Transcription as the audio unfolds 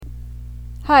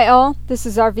Hi all, this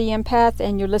is RV Empath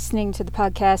and you're listening to the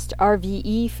podcast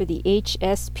RVE for the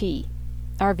HSP.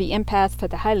 RV Empath for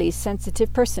the highly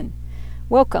sensitive person.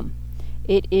 Welcome.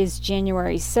 It is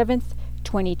January 7th,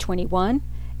 2021,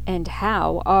 and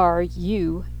how are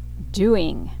you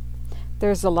doing?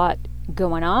 There's a lot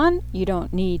going on. You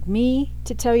don't need me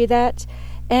to tell you that.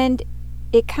 And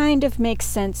it kind of makes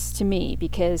sense to me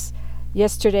because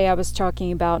yesterday I was talking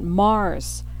about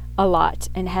Mars a lot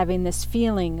and having this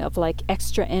feeling of like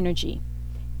extra energy.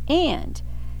 And,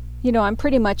 I'm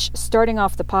pretty much starting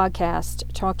off the podcast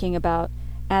talking about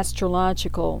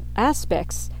astrological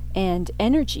aspects and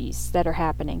energies that are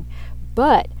happening.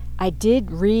 But I did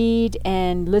read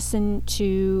and listen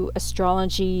to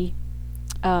astrology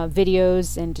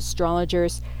videos and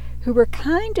astrologers who were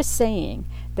kind of saying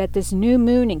that this new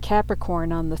moon in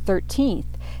Capricorn on the 13th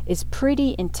is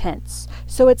pretty intense.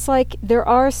 So it's like there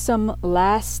are some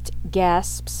last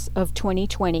gasps of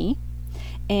 2020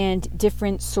 and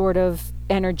different sort of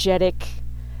energetic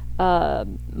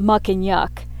muck and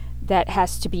yuck that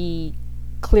has to be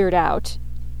cleared out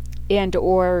and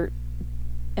or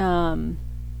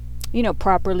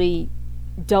properly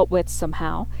dealt with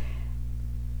somehow.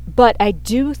 But I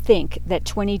do think that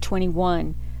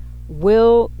 2021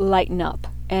 will lighten up,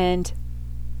 and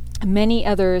many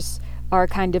others are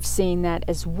kind of seeing that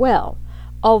as well.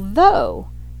 Although,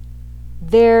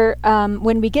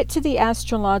 when we get to the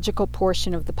astrological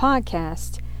portion of the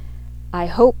podcast, I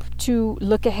hope to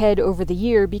look ahead over the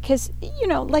year because,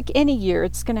 like any year,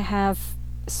 it's going to have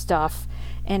stuff.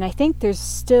 And I think there's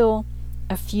still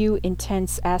a few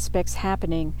intense aspects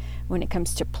happening when it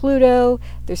comes to Pluto.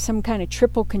 There's some kind of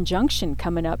triple conjunction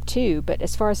coming up too, but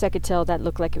as far as I could tell, that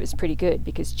looked like it was pretty good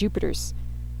because Jupiter's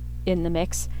in the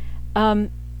mix. But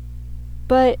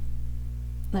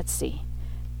let's see.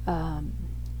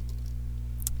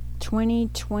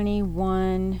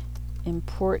 2021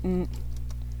 important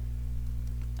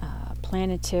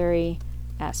planetary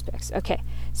aspects. Okay,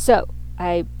 so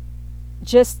I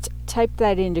just typed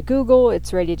that into Google.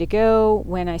 It's ready to go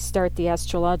when I start the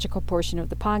astrological portion of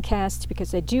the podcast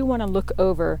because I do want to look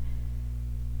over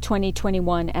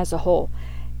 2021 as a whole.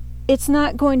 It's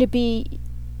not going to be,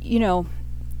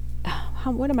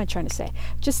 what am I trying to say?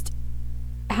 Just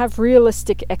have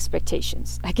realistic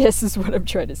expectations, I guess is what I'm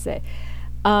trying to say.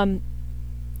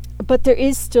 But there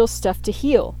is still stuff to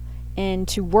heal and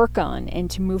to work on and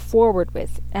to move forward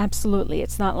with. Absolutely.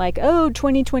 It's not like,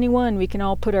 2021, we can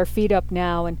all put our feet up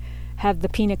now and have the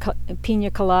pina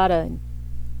colada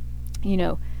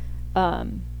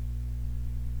and,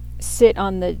 sit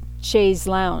on the chaise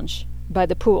lounge by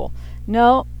the pool.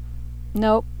 No,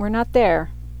 we're not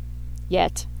there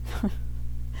yet.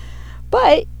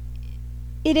 But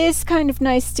it is kind of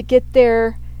nice to get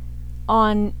there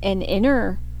on an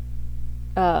inner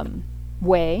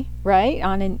way, right?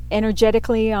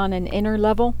 Energetically on an inner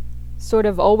level. Sort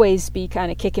of always be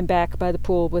kind of kicking back by the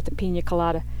pool with a pina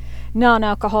colada.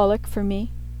 Non-alcoholic for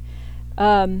me.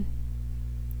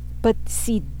 But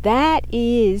see, that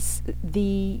is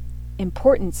the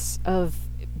importance of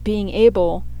being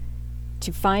able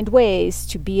to find ways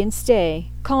to be and stay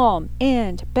calm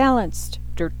and balanced.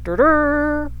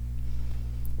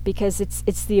 Because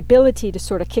it's the ability to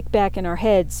sort of kick back in our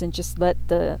heads and just let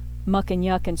the muck and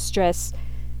yuck and stress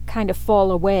kind of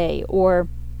fall away, or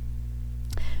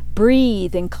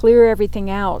breathe and clear everything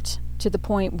out to the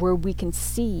point where we can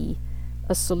see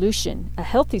a solution, a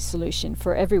healthy solution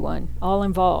for everyone, all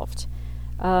involved.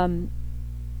 And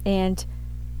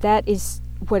that is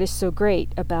what is so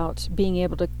great about being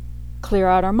able to clear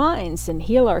out our minds and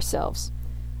heal ourselves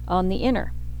on the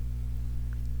inner.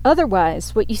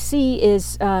 Otherwise, what you see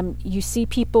is you see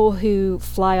people who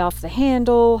fly off the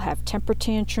handle, have temper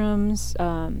tantrums,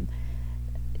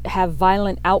 have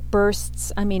violent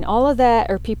outbursts. I mean, all of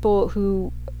that are people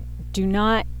who do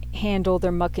not handle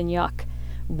their muck and yuck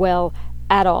well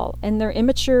at all. And they're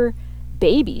immature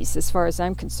babies as far as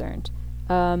I'm concerned.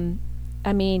 When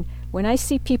I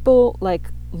see people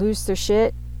like lose their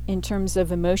shit in terms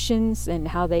of emotions and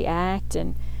how they act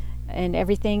and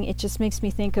everything, it just makes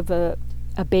me think of a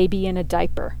baby in a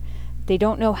diaper. They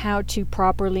don't know how to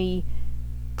properly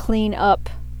clean up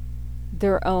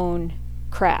their own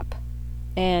crap.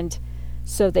 And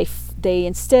so they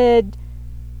instead,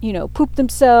 poop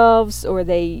themselves, or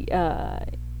they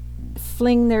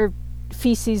fling their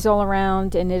feces all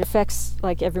around, and it affects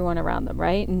like everyone around them,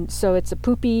 right? And so it's a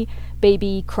poopy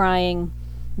baby crying,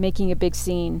 making a big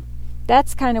scene.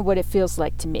 That's kind of what it feels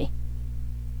like to me.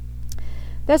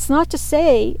 That's not to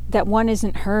say that one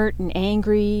isn't hurt and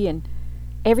angry and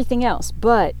everything else,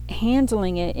 but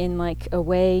handling it in like a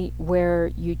way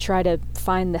where you try to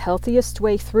find the healthiest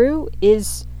way through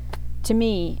is to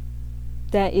me,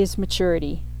 that is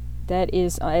maturity. That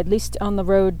is at least on the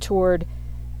road toward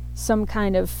some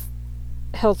kind of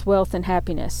health, wealth, and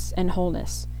happiness and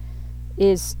wholeness.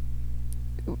 It's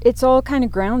all kind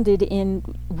of grounded in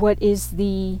what is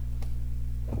the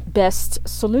best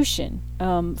solution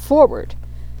forward,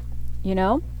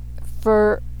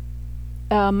 for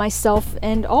myself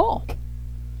and all.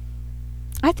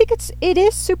 I think it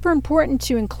is super important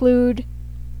to include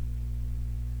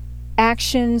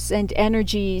actions and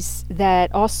energies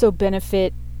that also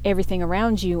benefit everything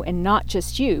around you and not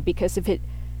just you, because if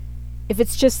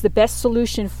it's just the best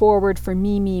solution forward for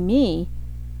me,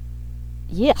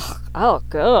 yeah, oh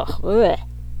god, ugh,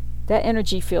 that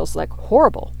energy feels like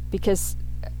horrible, because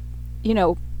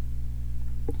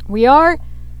we are,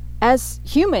 as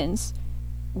humans,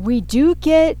 we do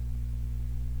get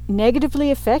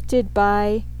negatively affected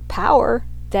by power,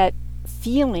 that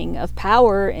feeling of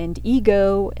power and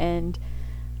ego and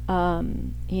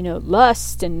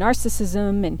lust and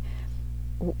narcissism, and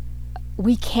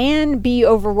we can be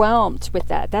overwhelmed with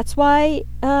that. That's why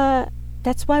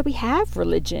we have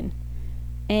religion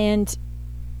and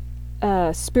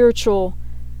spiritual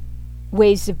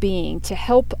ways of being, to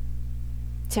help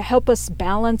us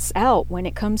balance out when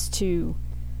it comes to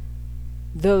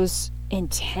those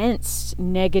intense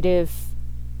negative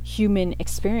human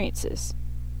experiences.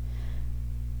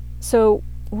 So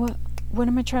what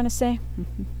am I trying to say?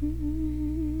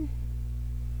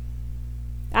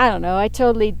 I don't know. I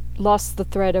totally lost the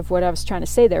thread of what I was trying to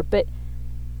say there. But,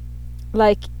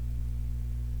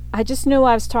 I just know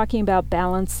I was talking about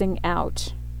balancing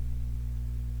out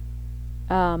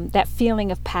that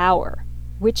feeling of power,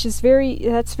 which is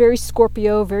that's very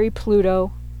Scorpio, very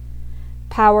Pluto.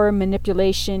 Power,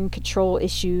 manipulation, control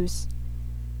issues.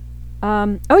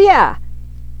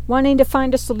 Wanting to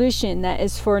find a solution that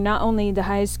is for not only the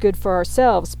highest good for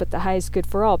ourselves, but the highest good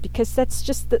for all, because that's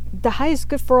just the highest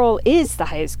good for all is the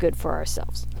highest good for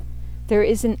ourselves. There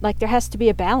has to be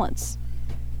a balance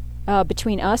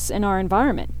between us and our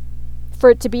environment for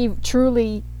it to be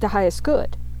truly the highest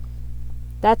good.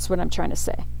 That's what I'm trying to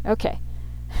say. Okay.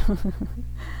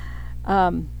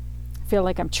 Feel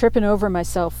like I'm tripping over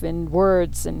myself in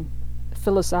words and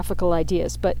philosophical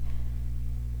ideas, but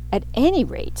at any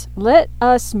rate, let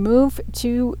us move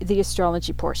to the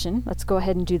astrology portion. Let's go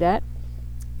ahead and do that.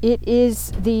 It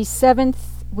is the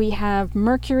 7th. We have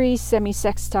Mercury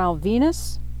semi-sextile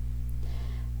Venus.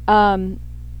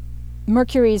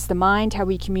 Mercury is the mind, how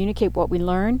we communicate what we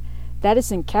learn. That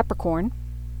is in Capricorn.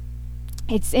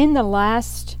 It's in the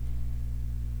last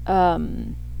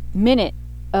minute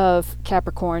of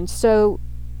Capricorn. So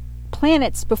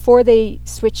planets, before they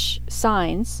switch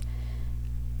signs,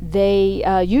 they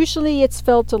usually it's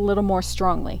felt a little more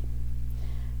strongly,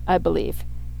 I believe.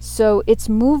 So it's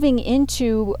moving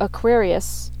into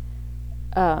Aquarius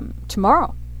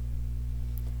tomorrow.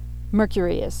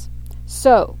 Mercury is.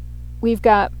 So we've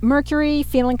got Mercury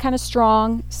feeling kind of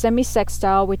strong,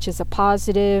 semi-sextile, which is a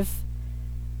positive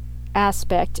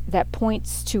aspect that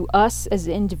points to us as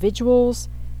individuals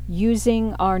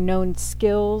using our known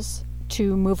skills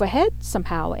to move ahead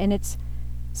somehow. And it's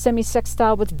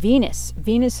semi-sextile with Venus.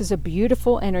 Venus is a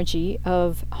beautiful energy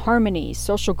of harmony,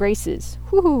 social graces,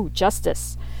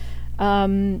 justice.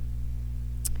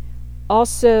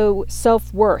 Also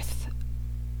self-worth,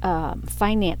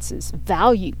 finances,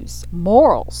 values,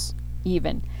 morals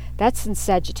even. That's in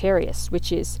Sagittarius,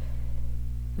 which is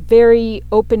very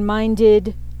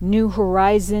open-minded, new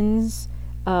horizons.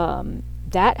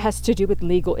 That has to do with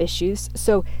legal issues.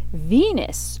 So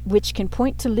Venus, which can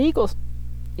point to legal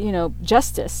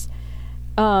justice,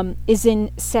 is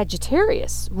in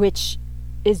Sagittarius, which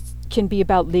can be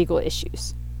about legal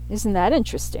issues. Isn't that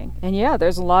interesting? And yeah,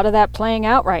 there's a lot of that playing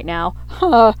out right now,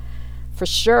 for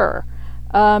sure.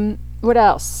 What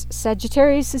else?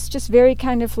 Sagittarius is just very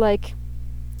kind of like,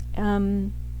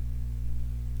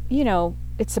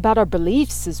 it's about our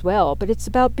beliefs as well, but it's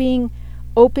about being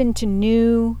open to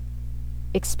new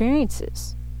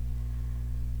experiences.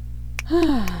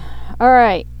 All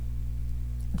right.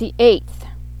 The 8th,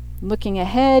 looking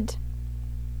ahead,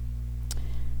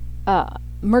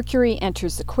 Mercury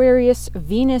enters Aquarius,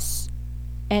 Venus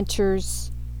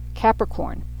enters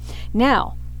Capricorn.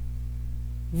 Now,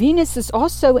 Venus is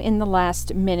also in the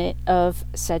last minute of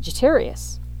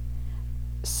Sagittarius.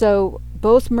 So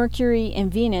both Mercury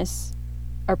and Venus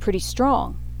are pretty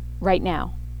strong right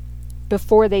now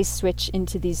before they switch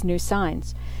into these new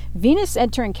signs. Venus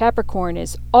entering Capricorn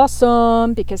is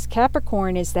awesome because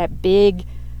Capricorn is that big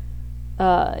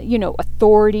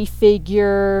authority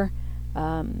figure,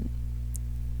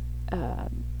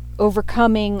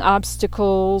 overcoming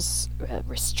obstacles,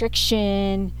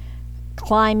 restriction,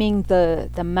 climbing the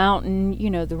mountain,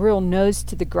 the real nose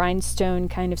to the grindstone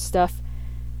kind of stuff.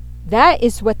 That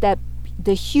is what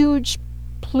the huge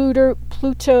Pluto,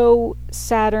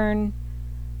 Saturn,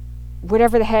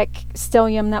 whatever the heck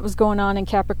stellium that was going on in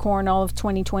Capricorn all of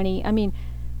 2020. I mean,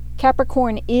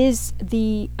 Capricorn is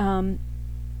the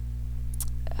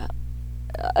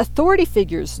authority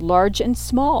figures, large and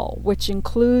small, which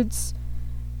includes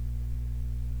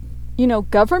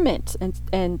government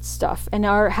and stuff, and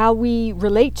how we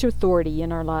relate to authority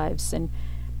in our lives, and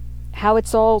how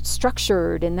it's all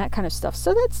structured and that kind of stuff.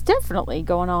 So that's definitely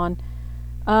going on.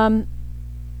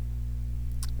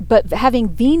 But having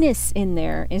Venus in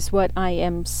there is what I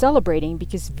am celebrating,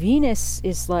 because Venus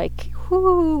is like,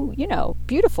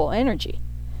 beautiful energy.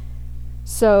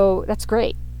 So that's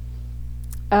great.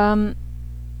 And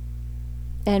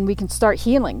we can start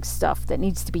healing stuff that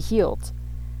needs to be healed.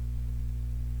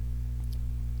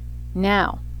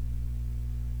 Now,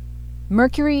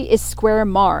 Mercury is square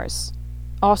Mars,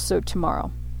 also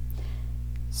tomorrow.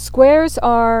 Squares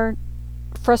are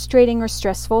frustrating or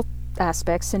stressful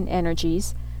aspects and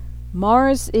energies.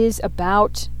 Mars is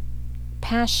about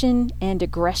passion and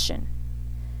aggression.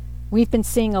 We've been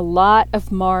seeing a lot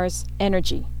of Mars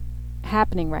energy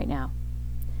happening right now.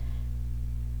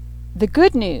 The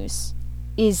good news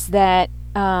is that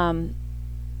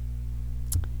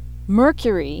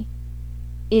Mercury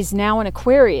is now in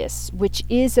Aquarius, which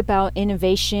is about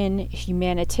innovation,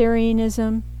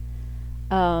 humanitarianism,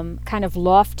 kind of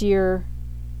loftier,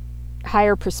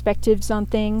 higher perspectives on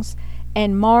things.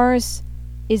 And Mars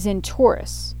is in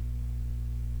Taurus.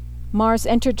 Mars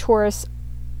entered Taurus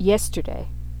yesterday.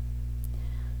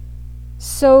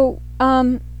 So,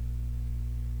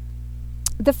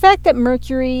 the fact that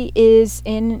Mercury is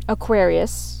in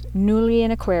Aquarius, newly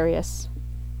in Aquarius,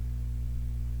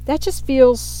 that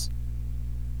feels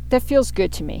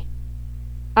good to me.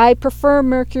 I prefer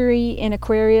Mercury in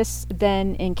Aquarius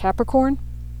than in Capricorn,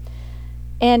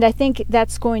 and I think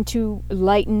that's going to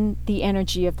lighten the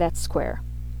energy of that square.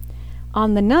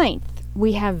 On the 9th,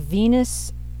 we have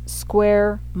Venus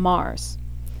square Mars.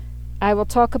 I will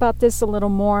talk about this a little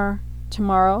more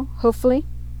tomorrow, hopefully.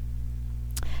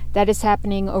 That is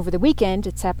happening over the weekend.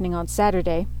 It's happening on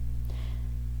Saturday.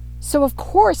 So, of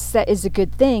course, that is a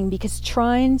good thing, because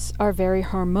trines are very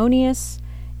harmonious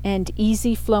and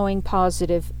easy-flowing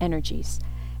positive energies.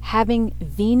 Having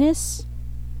Venus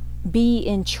be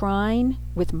in trine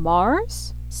with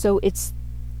Mars, so it's,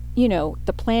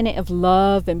 the planet of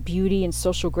love and beauty and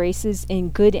social graces, in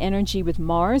good energy with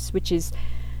Mars, which is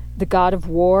the god of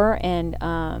war, and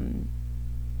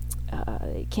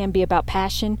it can be about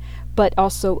passion, but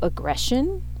also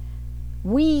aggression.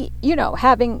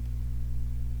 Having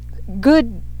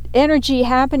good energy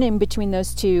happening between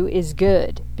those two is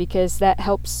good, because that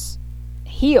helps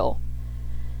heal.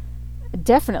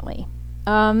 Definitely.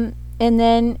 And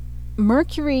then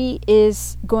Mercury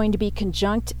is going to be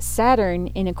conjunct Saturn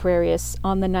in Aquarius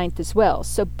on the 9th as well.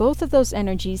 So both of those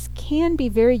energies can be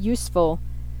very useful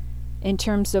in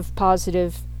terms of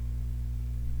positive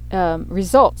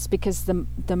results, because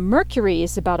the Mercury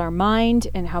is about our mind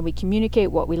and how we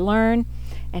communicate, what we learn,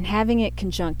 and having it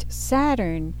conjunct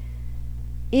Saturn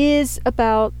is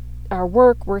about our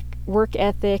work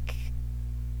ethic,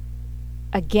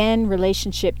 again,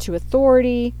 relationship to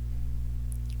authority,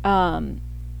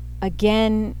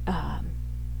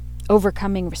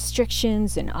 overcoming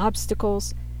restrictions and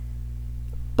obstacles.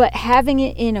 But having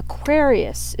it in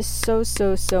Aquarius is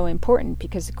so important,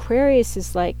 because Aquarius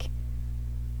is like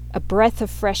a breath of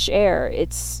fresh air.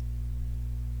 It's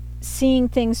seeing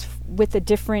things with a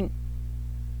different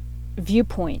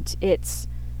viewpoint. It's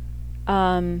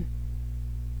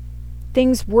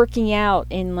things working out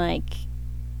in like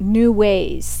new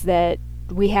ways that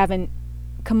we haven't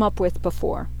come up with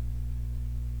before.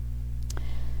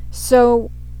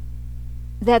 So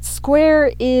that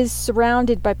square is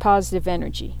surrounded by positive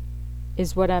energy,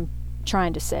 is what I'm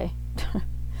trying to say.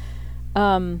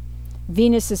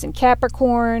 Venus is in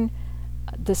Capricorn.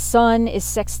 The Sun is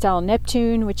sextile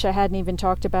Neptune, which I hadn't even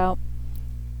talked about.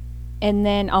 And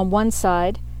then on one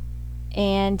side,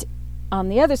 and on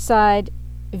the other side,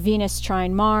 Venus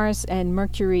trine Mars and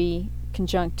Mercury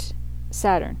conjunct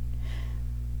Saturn.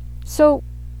 So,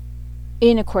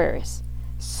 in Aquarius.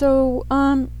 So,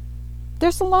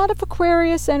 there's a lot of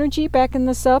Aquarius energy backing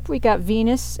this up. We got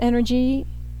Venus energy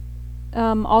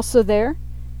also there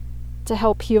to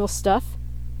help heal stuff.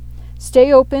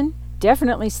 Stay open.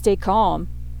 Definitely stay calm.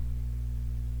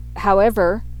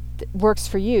 However, works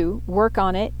for you. Work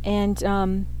on it,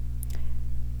 and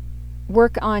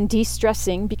work on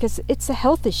de-stressing, because it's a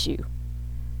health issue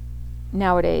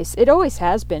nowadays. It always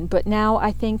has been, but now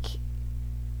I think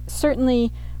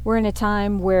certainly we're in a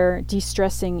time where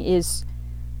de-stressing is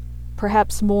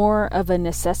perhaps more of a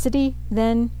necessity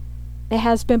than it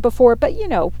has been before. But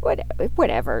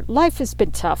whatever. Life has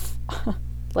been tough,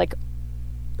 like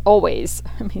always.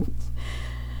 I mean,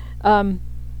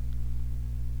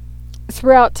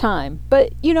 throughout time.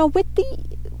 But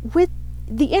with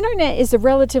the internet is a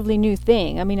relatively new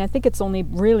thing. I mean, I think it's only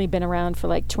really been around for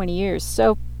like 20 years.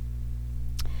 So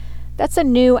that's a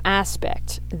new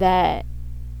aspect that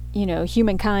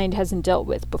humankind hasn't dealt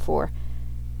with before.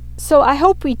 So I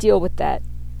hope we deal with that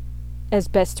as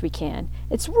best we can.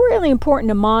 It's really important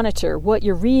to monitor what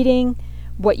you're reading,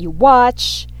 what you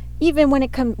watch, even when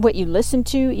it comes what you listen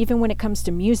to, even when it comes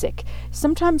to music.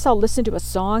 Sometimes I'll listen to a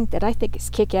song that I think is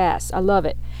kick-ass. I love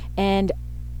it. And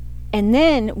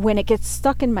then when it gets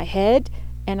stuck in my head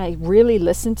and I really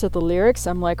listen to the lyrics,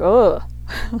 I'm like, oh,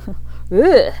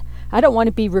 ugh. I don't want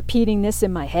to be repeating this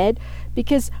in my head,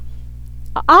 because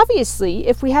obviously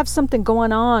if we have something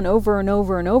going on over and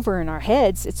over and over in our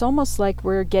heads, it's almost like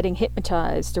we're getting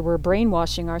hypnotized or we're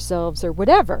brainwashing ourselves or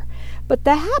whatever. But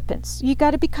that happens. You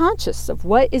got to be conscious of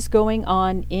what is going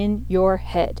on in your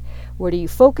head. What are you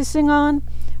focusing on?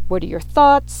 What are your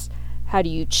thoughts? How do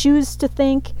you choose to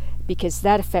think? Because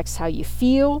that affects how you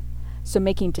feel. So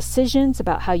making decisions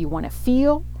about how you want to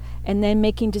feel, and then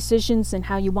making decisions in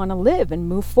how you want to live and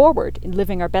move forward in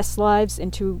living our best lives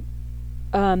into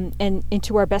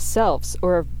our best selves,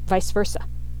 or vice versa.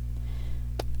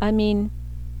 I mean,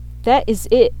 that is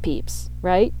it, peeps,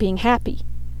 right? Being happy.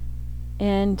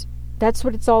 And that's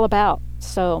what it's all about.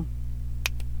 So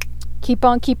keep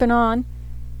on keeping on.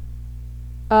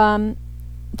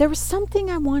 There was something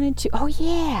I wanted to... Oh,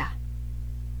 yeah.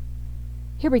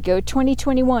 Here we go.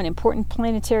 2021, important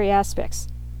planetary aspects.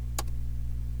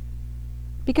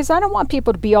 Because I don't want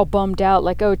people to be all bummed out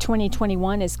like, oh,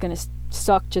 2021 is going to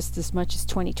suck just as much as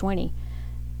 2020.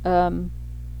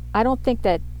 I don't think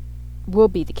that will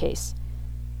be the case.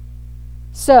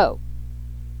 So,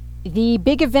 the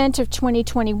big event of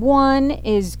 2021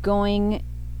 is going...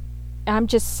 I'm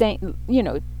just saying,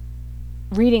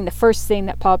 reading the first thing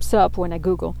that pops up when I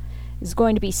Google, is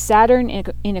going to be Saturn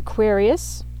in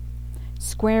Aquarius,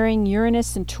 squaring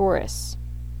Uranus and Taurus.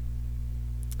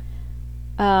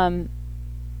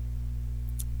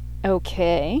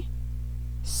 Okay,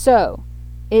 so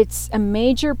it's a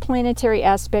major planetary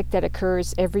aspect that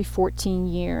occurs every 14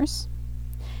 years.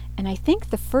 And I think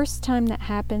the first time that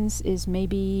happens is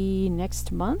maybe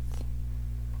next month.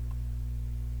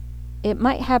 It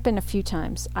might happen a few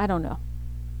times. I don't know.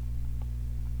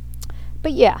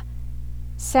 But yeah,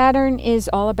 Saturn is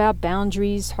all about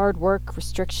boundaries, hard work,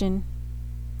 restriction.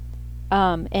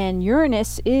 And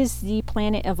Uranus is the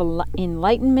planet of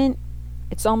enlightenment.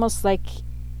 It's almost like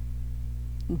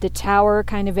the tower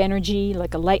kind of energy,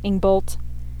 like a lightning bolt.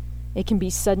 It can be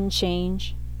sudden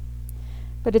change.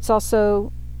 But it's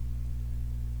also,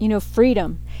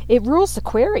 freedom. It rules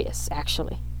Aquarius,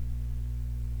 actually.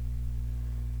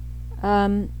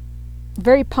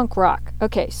 Very punk rock.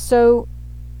 Okay, so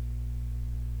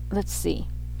let's see.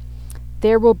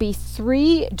 There will be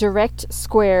 3 direct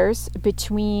squares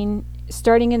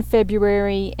starting in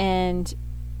February and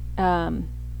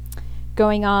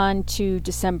going on to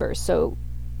December. So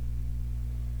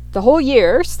the whole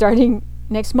year, starting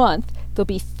next month, there'll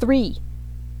be 3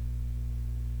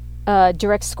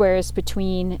 direct squares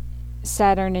between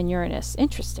Saturn and Uranus.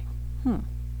 Interesting.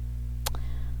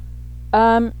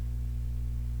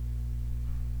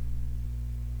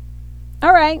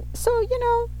 All right, so,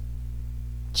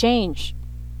 change.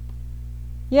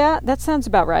 Yeah, that sounds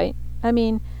about right. I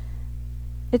mean,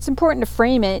 it's important to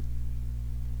frame it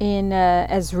in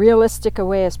as realistic a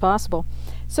way as possible.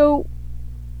 So,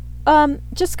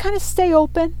 just kind of stay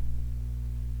open.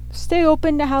 Stay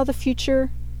open to how the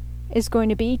future is going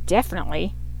to be,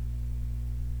 definitely.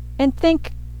 And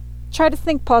try to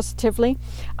think positively.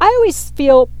 I always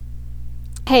feel,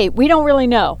 hey, we don't really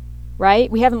know, right?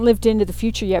 We haven't lived into the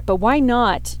future yet, but why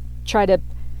not try to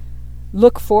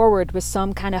look forward with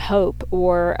some kind of hope,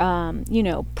 or,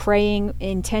 praying,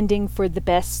 intending for the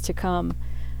best to come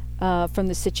from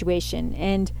the situation,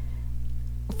 and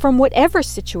from whatever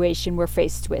situation we're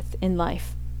faced with in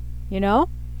life,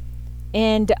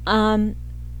 and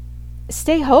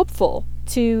stay hopeful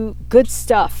to good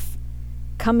stuff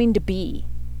coming to be,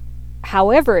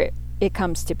 however it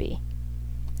comes to be.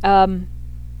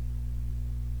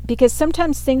 Because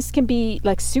sometimes things can be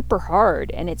like super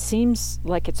hard and it seems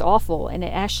like it's awful, and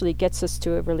it actually gets us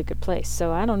to a really good place.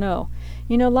 So I don't know.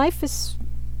 Life is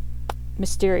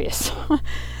mysterious.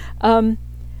 But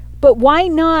why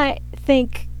not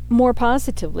think more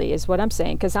positively is what I'm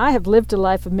saying, because I have lived a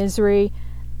life of misery.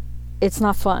 It's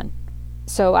not fun.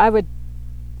 So I would,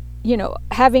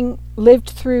 having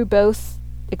lived through both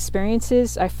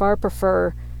experiences, I far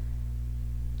prefer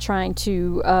trying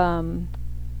to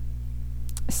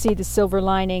see the silver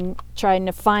lining, trying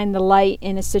to find the light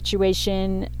in a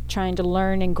situation, trying to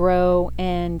learn and grow,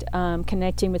 and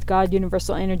connecting with God,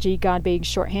 universal energy, God being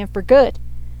shorthand for good,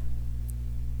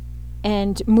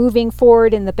 and moving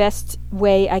forward in the best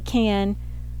way I can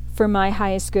for my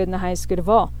highest good and the highest good of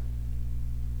all.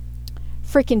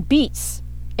 Freaking beats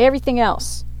everything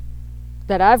else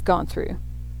that I've gone through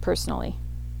personally.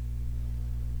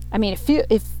 I mean, if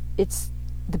it's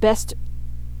the best,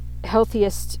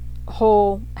 healthiest,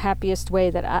 whole, happiest way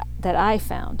that I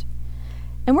found.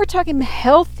 And we're talking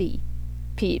healthy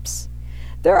peeps.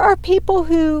 There are people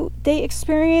who they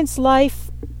experience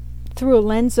life through a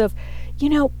lens of,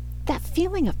 that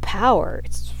feeling of power.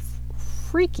 It's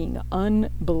freaking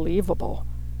unbelievable.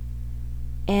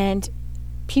 And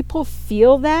people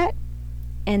feel that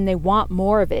and they want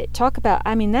more of it. Talk about,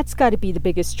 that's got to be the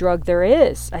biggest drug there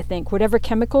is, I think. Whatever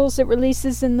chemicals it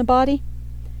releases in the body.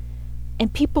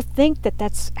 And people think that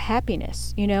that's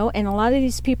happiness, and a lot of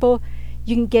these people,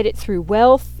 you can get it through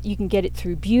wealth, you can get it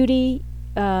through beauty,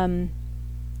 you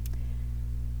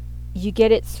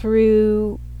get it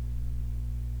through,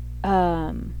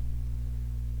 I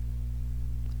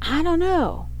don't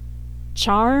know,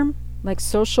 charm, like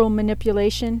social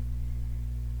manipulation.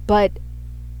 But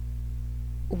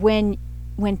when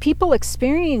people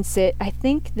experience it, I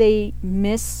think they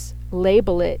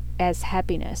mislabel it as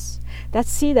happiness.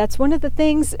 That's one of the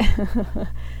things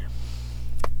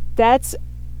that's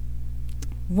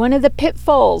one of the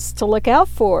pitfalls to look out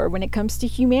for when it comes to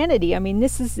humanity.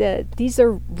 These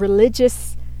are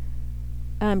religious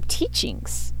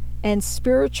teachings and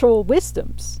spiritual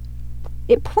wisdoms.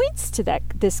 It points to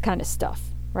this kind of stuff,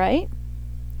 right?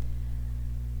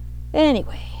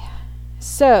 Anyway,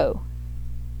 so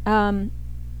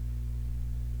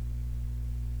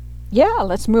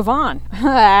let's move on.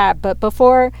 But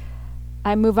before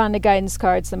I move on to guidance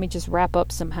cards, let me just wrap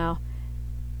up somehow.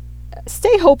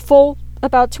 Stay hopeful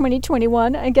about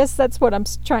 2021. I guess that's what I'm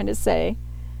trying to say.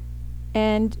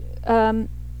 And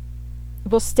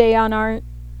we'll stay on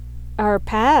our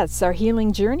paths, our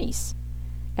healing journeys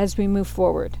as we move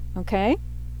forward. Okay?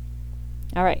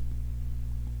 All right.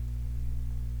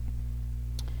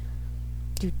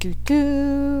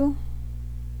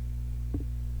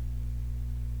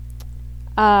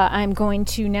 I'm going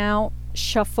to now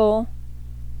shuffle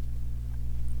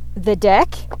the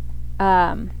deck.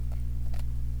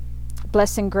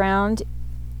 Bless and ground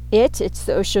it. It's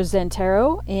the Osho Zen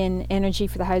Tarot in energy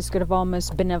for the highest good of all,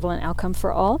 most benevolent outcome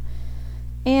for all.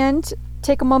 And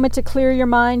take a moment to clear your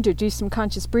mind or do some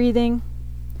conscious breathing.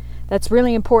 That's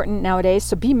really important nowadays.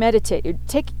 So be meditative.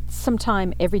 Take some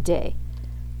time every day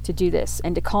to do this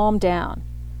and to calm down.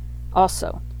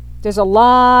 Also, there's a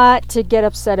lot to get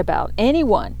upset about. Any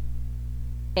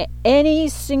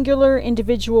singular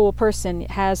individual person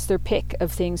has their pick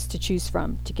of things to choose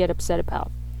from to get upset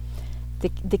about.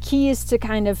 The key is to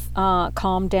kind of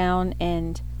calm down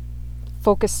and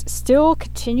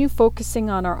continue focusing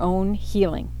on our own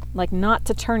healing. Like not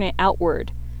to turn it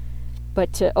outward,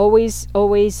 but to always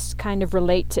kind of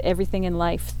relate to everything in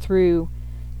life through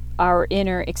our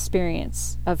inner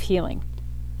experience of healing.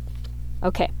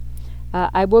 Okay.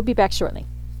 I will be back shortly.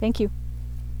 Thank you.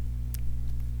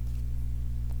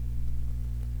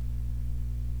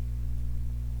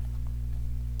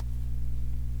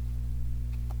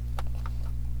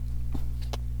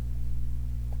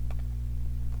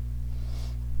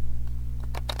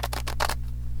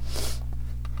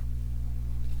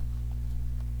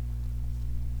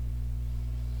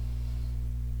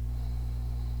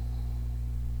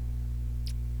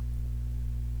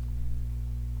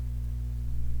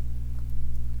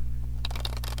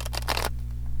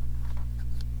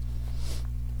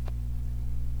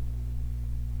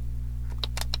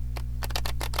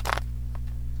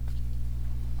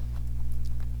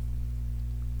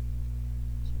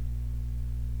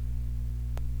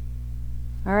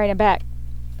 All right, I'm back.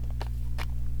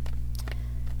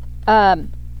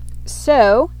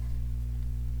 So,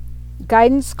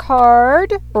 guidance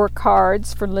card or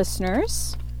cards for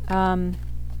listeners.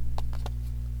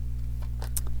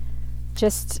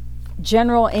 Just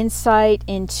general insight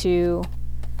into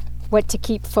what to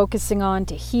keep focusing on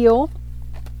to heal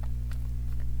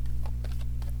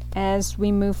as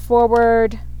we move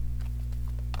forward.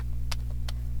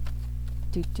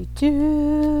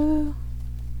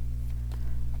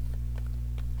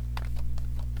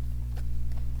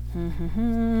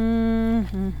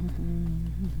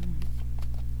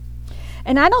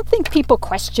 And I don't think people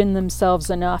question themselves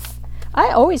enough. I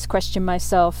always question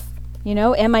myself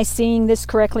Am I seeing this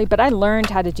correctly? But I learned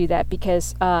how to do that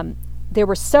because there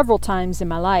were several times in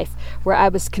my life where I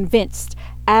was convinced,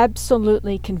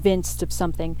 absolutely convinced of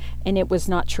something, and it was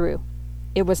not true.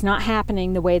 It was not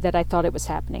happening the way that I thought it was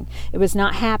happening. It was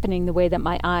not happening the way that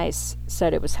my eyes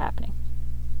said it was happening.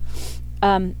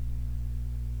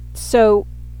 So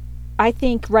I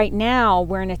think right now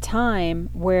we're in a time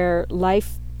where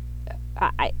life,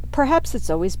 perhaps it's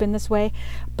always been this way,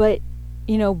 but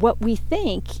what we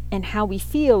think and how we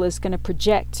feel is going to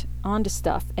project onto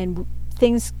stuff, and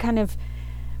things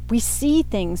we see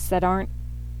things that aren't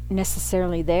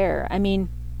necessarily there. I mean,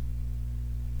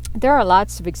 there are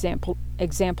lots of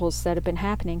examples that have been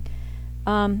happening,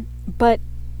 but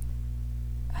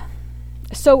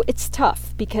so it's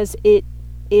tough because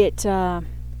it's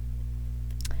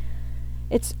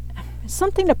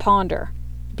something to ponder,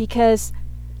 because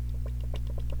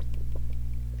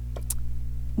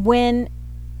when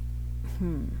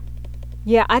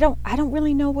I don't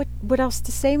really know what else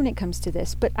to say when it comes to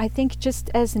this, but I think just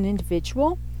as an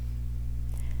individual,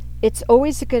 it's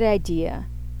always a good idea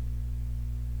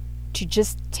to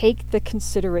just take the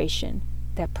consideration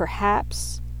that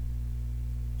perhaps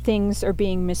things are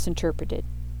being misinterpreted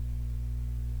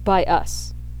by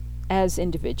us as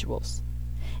individuals,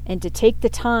 and to take the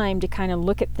time to kind of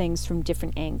look at things from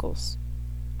different angles.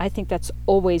 I think that's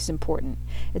always important.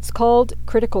 It's called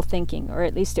critical thinking, or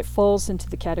at least it falls into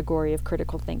the category of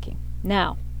critical thinking.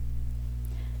 Now,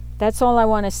 that's all I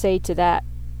want to say to that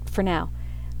for now.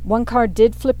 One card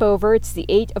did flip over. It's the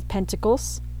 8 of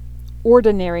Pentacles.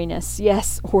 Ordinariness.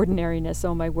 Yes, ordinariness.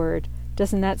 Oh my word.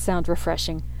 Doesn't that sound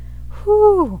refreshing?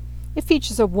 Whew. It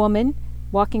features a woman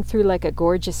walking through like a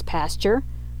gorgeous pasture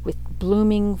with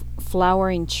blooming,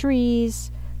 flowering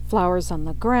trees, flowers on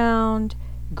the ground,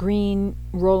 green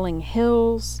rolling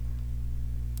hills,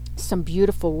 some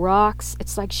beautiful rocks.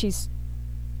 It's like she's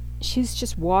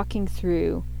just walking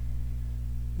through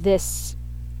this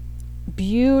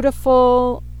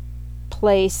beautiful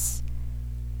place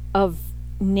of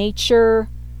nature,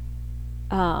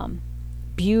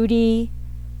 beauty,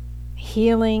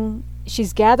 healing.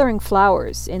 She's gathering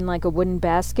flowers in like a wooden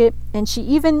basket, and she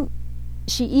even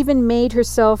made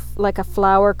herself like a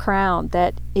flower crown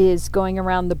that is going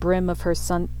around the brim of her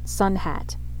sun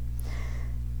hat.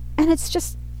 And it's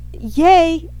just,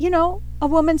 yay, a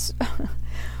woman's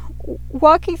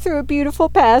walking through a beautiful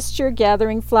pasture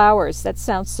gathering flowers. That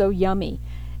sounds so yummy.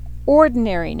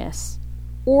 Ordinariness,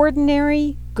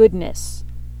 ordinary goodness,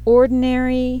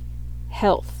 ordinary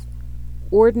health,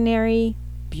 ordinary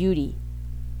beauty.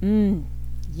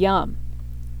 Yum.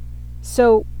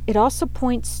 So it also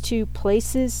points to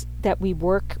places that we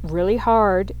work really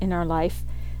hard in our life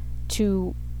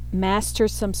to master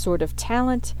some sort of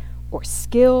talent or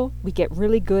skill. We get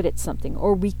really good at something,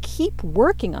 or we keep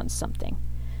working on something.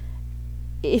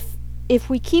 If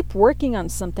we keep working on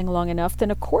something long enough, then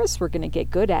of course we're going to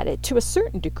get good at it to a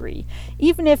certain degree.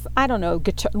 Even if, I don't know,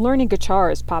 learning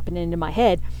guitar is popping into my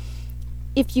head.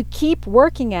 If you keep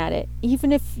working at it,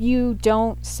 even if you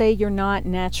don't say you're not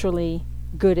naturally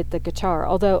good at the guitar,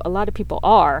 although a lot of people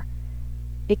are,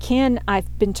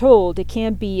 I've been told, it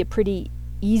can be a pretty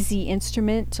easy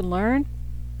instrument to learn.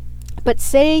 But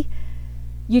say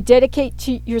you dedicate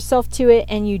yourself to it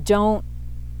and you don't,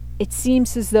 it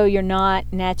seems as though you're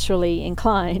not naturally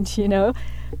inclined,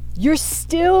 you're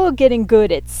still getting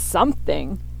good at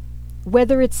something,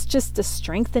 whether it's just a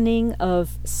strengthening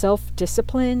of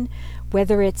self-discipline,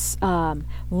 whether it's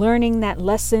learning that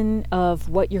lesson of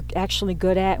what you're actually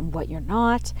good at and what you're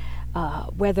not,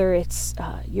 whether it's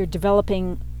you're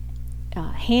developing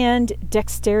hand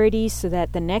dexterity so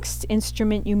that the next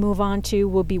instrument you move on to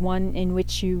will be one in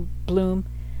which you bloom.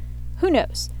 Who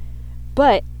knows?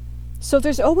 But so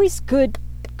there's always good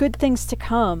things to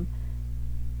come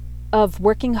of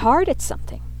working hard at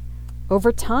something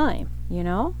over time,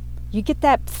 You get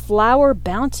that flower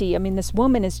bounty. I mean, this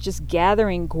woman is just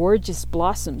gathering gorgeous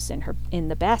blossoms in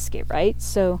the basket, right?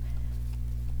 So,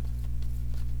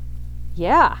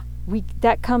 yeah,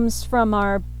 that comes from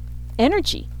our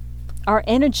energy. Our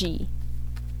energy.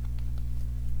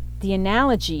 The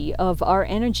analogy of our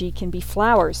energy can be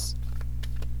flowers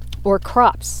or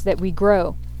crops that we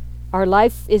grow. Our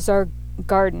life is our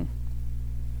garden.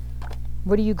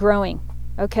 What are you growing?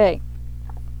 Okay.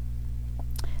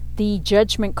 The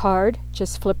Judgment card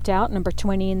just flipped out, number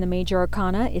 20 in the Major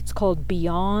Arcana. It's called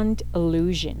Beyond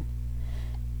Illusion.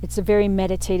 It's a very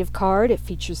meditative card. It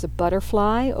features a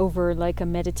butterfly over like a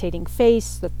meditating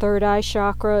face. The third eye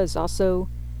chakra is also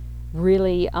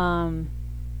really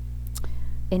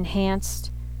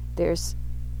enhanced. There's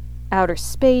outer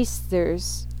space.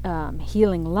 There's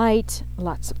healing light,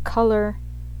 lots of color.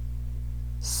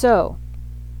 So,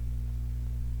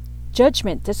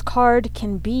 Judgment, this card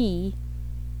can be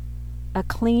a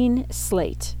clean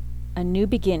slate, a new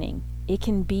beginning. It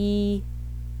can be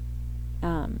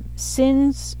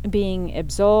sins being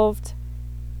absolved,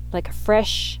 like a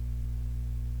fresh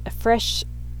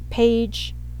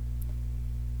page,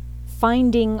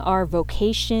 finding our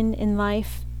vocation in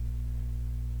life,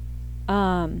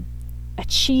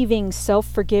 achieving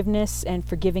self-forgiveness and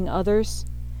forgiving others.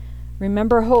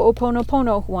 Remember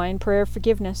Ho'oponopono, Hawaiian prayer of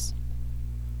forgiveness.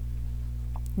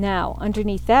 Now,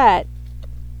 underneath that,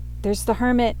 there's the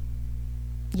Hermit,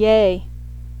 yay,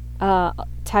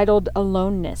 titled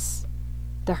Aloneness.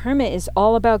 The Hermit is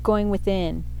all about going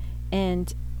within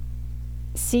and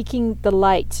seeking the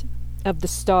light of the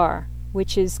star,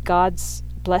 which is God's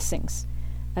blessings,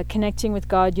 connecting with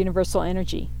God, universal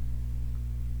energy,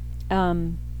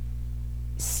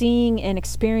 seeing and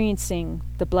experiencing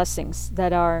the blessings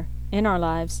that are in our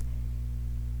lives,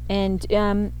 and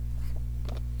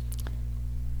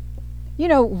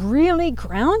really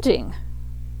grounding,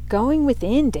 going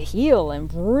within to heal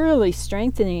and really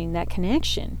strengthening that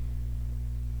connection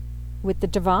with the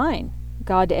divine,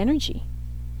 God energy.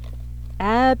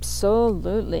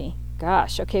 Absolutely.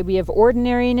 Gosh, okay, we have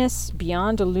ordinariness,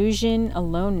 beyond illusion,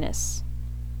 aloneness.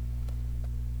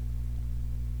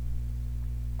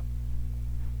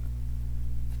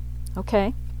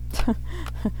 Okay.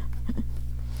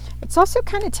 It's also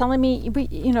kind of telling me,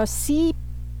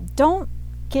 don't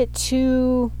get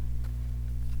too,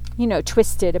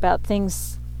 twisted about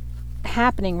things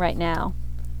happening right now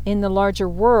in the larger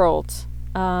world.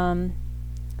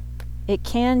 It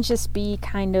can just be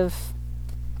kind of,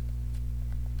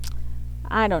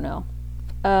 I don't know,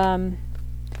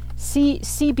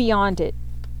 see beyond it,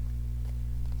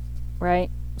 right?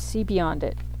 See beyond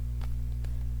it.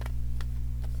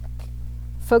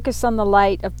 Focus on the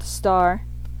light of the star.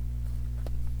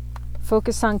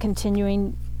 Focus on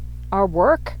continuing our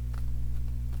work,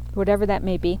 whatever that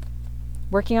may be.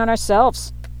 Working on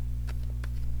ourselves.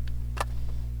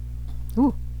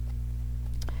 Ooh.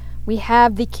 We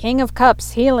have the King of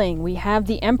Cups, healing. We have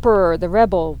the Emperor, the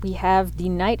rebel. We have the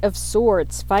Knight of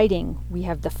Swords, fighting. We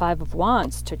have the Five of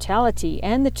Wands, totality.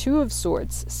 And the Two of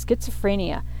Swords,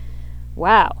 schizophrenia.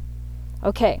 Wow.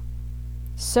 Okay.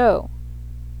 So,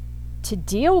 to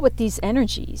deal with these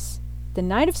energies, the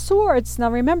Knight of Swords,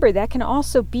 now remember, that can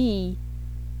also be,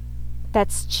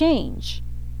 that's change.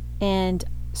 And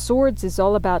Swords is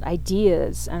all about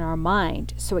ideas and our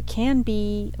mind. So it can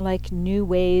be like new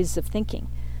ways of thinking.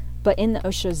 But in the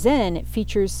Osho Zen, it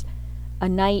features a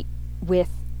knight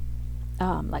with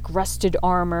like rusted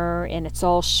armor, and it's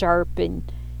all sharp, and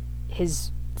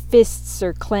his fists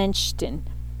are clenched, and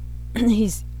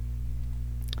he's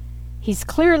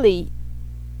clearly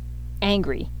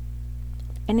angry.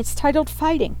 And it's titled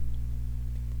Fighting.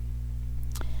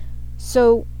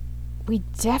 So we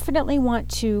definitely want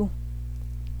to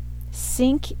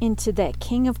sink into that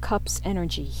King of Cups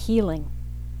energy, healing.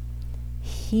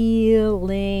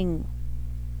 Healing.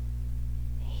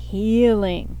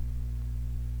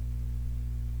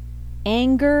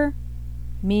 Anger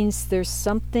means there's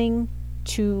something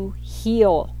to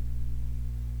heal.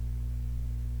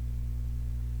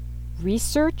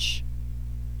 Research,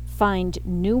 find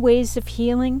new ways of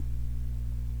healing,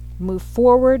 move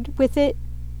forward with it,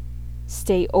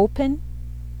 stay open,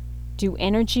 do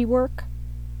energy work,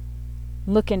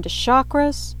 look into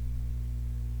chakras,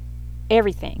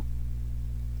 everything.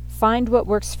 Find what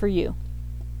works for you.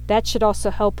 That should also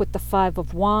help with the Five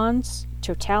of Wands,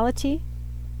 totality,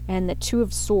 and the Two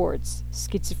of Swords,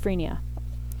 schizophrenia.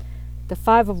 The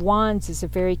Five of Wands is a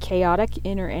very chaotic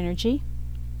inner energy.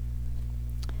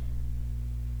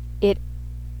 It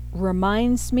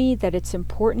reminds me that it's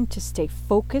important to stay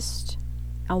focused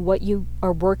on what you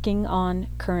are working on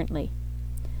currently,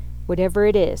 whatever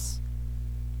it is,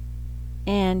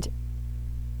 and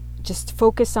just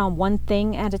focus on one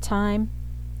thing at a time,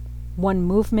 one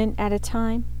movement at a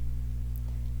time,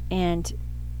 and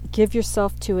give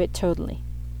yourself to it totally.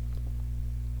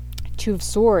 Two of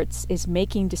Swords is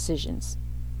making decisions,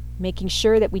 making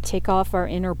sure that we take off our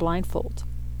inner blindfold,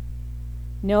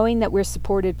 knowing that we're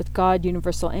supported with God,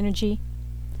 universal energy,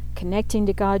 connecting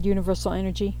to God, universal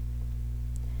energy,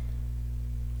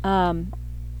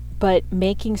 but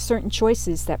making certain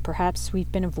choices that perhaps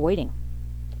we've been avoiding.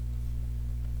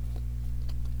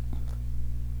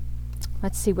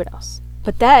 Let's see what else.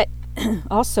 But that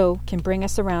also can bring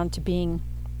us around to being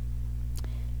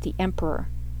the Emperor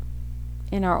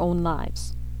in our own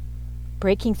lives,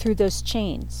 breaking through those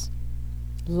chains,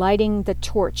 lighting the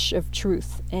torch of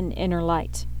truth and inner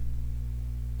light.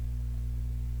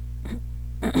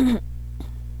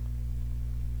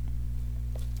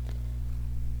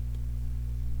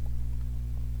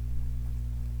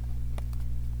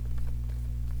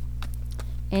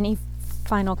 Any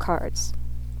final cards?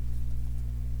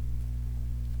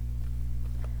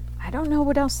 I don't know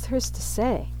what else there is to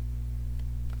say.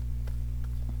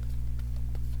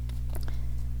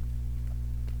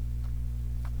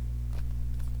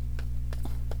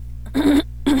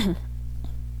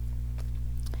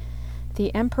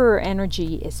 The Emperor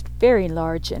energy is very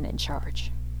large and in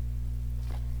charge.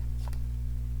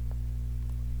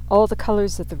 All the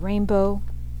colors of the rainbow,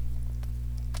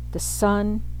 the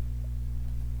sun,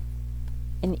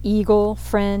 an eagle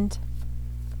friend.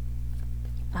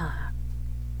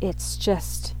 It's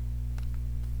just,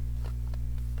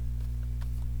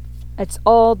 it's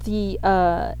all the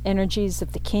energies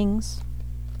of the kings.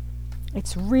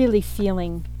 It's really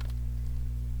feeling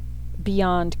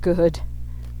beyond good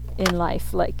in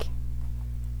life, like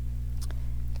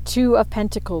Two of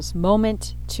Pentacles,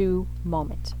 moment to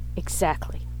moment.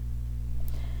 Exactly.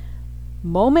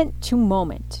 Moment to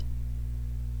moment.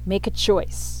 Make a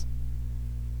choice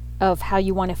of how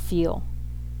you want to feel.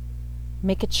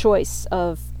 Make a choice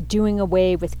of doing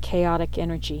away with chaotic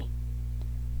energy.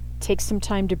 Take some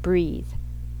time to breathe.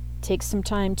 Take some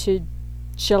time to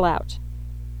chill out.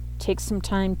 Take some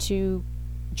time to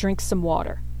drink some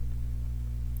water.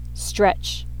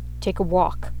 Stretch. Take a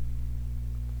walk.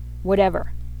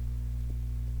 Whatever.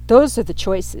 Those are the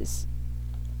choices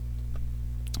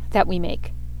that we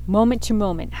make. Moment to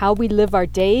moment. How we live our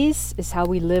days is how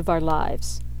we live our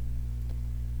lives.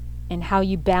 And how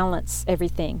you balance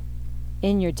everything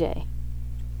in your day.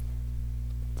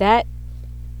 That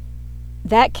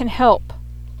can help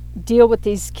deal with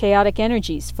these chaotic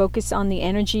energies. Focus on the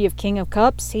energy of King of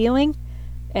Cups, healing,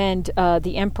 and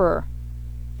the Emperor,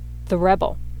 the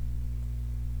rebel.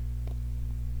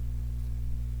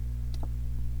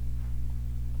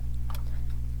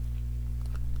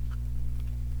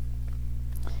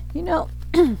 You know,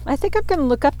 I think I'm going to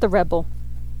look up the rebel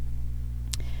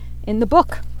in the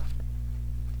book,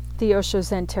 the Osho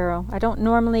Zen Tarot. I don't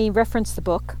normally reference the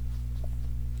book,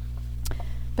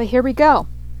 but here we go.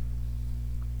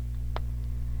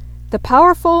 The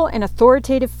powerful and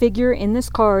authoritative figure in this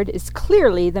card is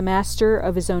clearly the master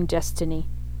of his own destiny.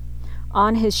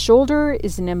 On his shoulder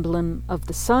is an emblem of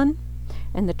the sun,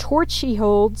 and the torch he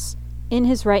holds in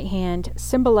his right hand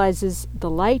symbolizes the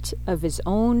light of his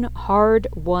own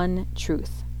hard-won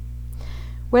truth.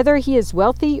 Whether he is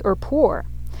wealthy or poor,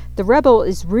 the rebel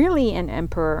is really an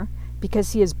emperor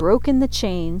because he has broken the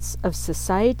chains of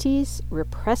society's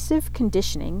repressive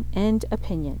conditioning and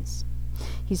opinions.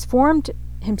 He's formed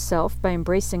himself by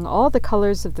embracing all the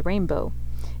colors of the rainbow,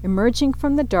 emerging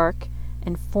from the dark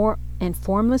and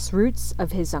formless roots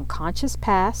of his unconscious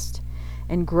past,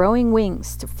 and growing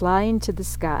wings to fly into the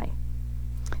sky.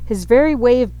 His very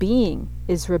way of being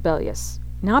is rebellious,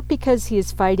 not because he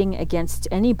is fighting against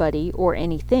anybody or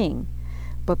anything,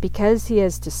 but because he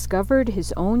has discovered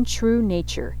his own true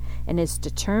nature and is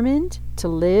determined to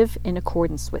live in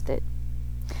accordance with it.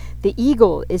 The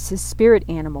eagle is his spirit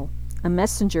animal, a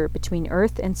messenger between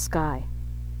earth and sky.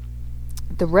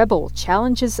 The rebel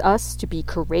challenges us to be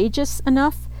courageous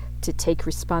enough to take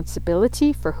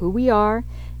responsibility for who we are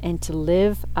and to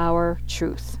live our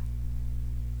truth.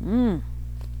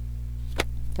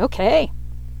 Okay.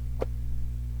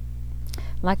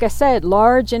 Like I said,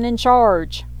 large and in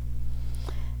charge.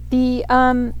 The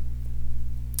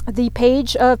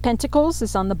Page of Pentacles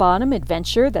is on the bottom.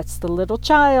 Adventure, that's the little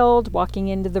child walking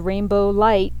into the rainbow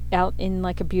light out in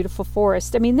like a beautiful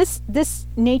forest. I mean, this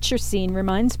nature scene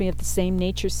reminds me of the same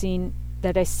nature scene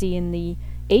that I see in the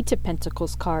Eight of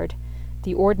Pentacles card,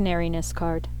 the ordinariness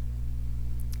card,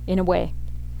 in a way.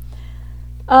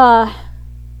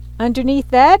 Underneath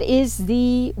that is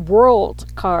the World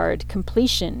card,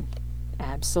 completion.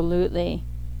 Absolutely.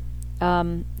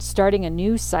 Starting a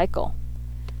new cycle.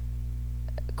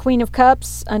 Queen of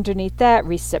Cups, underneath that,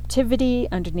 receptivity,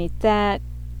 underneath that,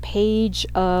 Page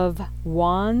of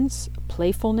Wands,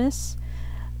 playfulness,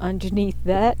 underneath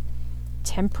that,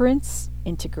 temperance,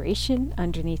 integration,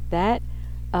 underneath that,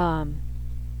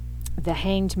 the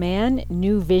Hanged Man,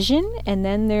 new vision, and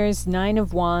then there's Nine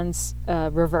of Wands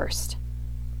reversed.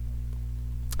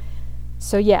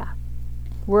 So yeah,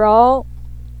 we're all,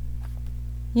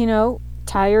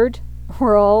 tired.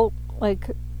 We're all like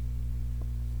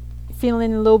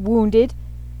feeling a little wounded,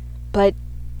 but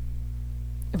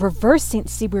reversing,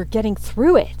 see, we're getting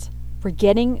through it. We're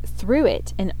getting through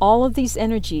it, and all of these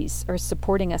energies are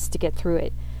supporting us to get through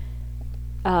it.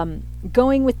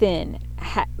 Going within,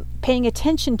 paying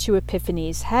attention to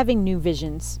epiphanies, having new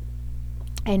visions,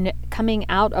 and coming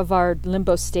out of our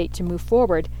limbo state to move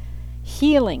forward.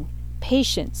 Healing,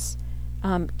 patience,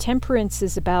 temperance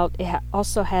is about, it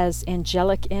also has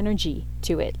angelic energy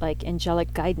to it, like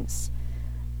angelic guidance.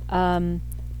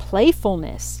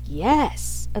 Playfulness,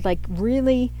 yes. Like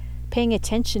really paying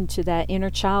attention to that inner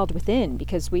child within,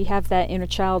 because we have that inner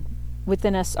child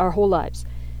within us our whole lives.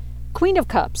 Queen of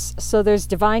Cups, so there's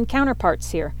divine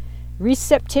counterparts here.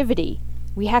 Receptivity,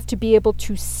 we have to be able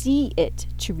to see it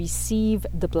to receive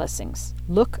the blessings.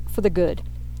 Look for the good.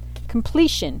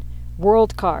 Completion,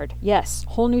 World card, yes,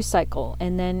 whole new cycle.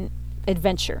 And then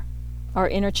adventure, our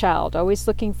inner child, always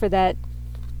looking for that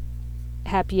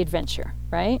happy adventure,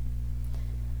 right?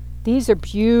 These are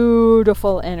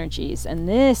beautiful energies, and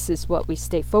this is what we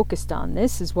stay focused on.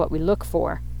 This is what we look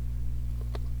for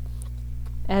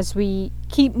as we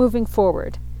keep moving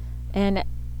forward. And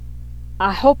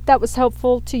I hope that was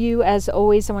helpful to you. As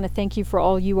always, I want to thank you for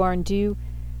all you are and do.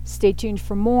 Stay tuned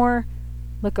for more.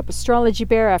 Look up Astrology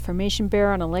Bear, Affirmation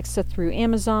Bear on Alexa through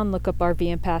Amazon. Look up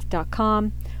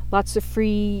rvempath.com. Lots of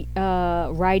free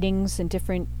writings and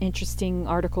different interesting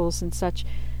articles and such.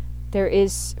 There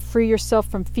is Free Yourself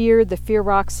from Fear, the Fear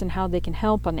Rocks and How They Can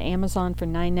Help on Amazon for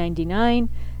 $9.99.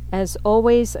 As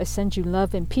always, I send you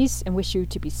love and peace and wish you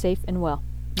to be safe and well.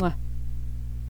 Mwah.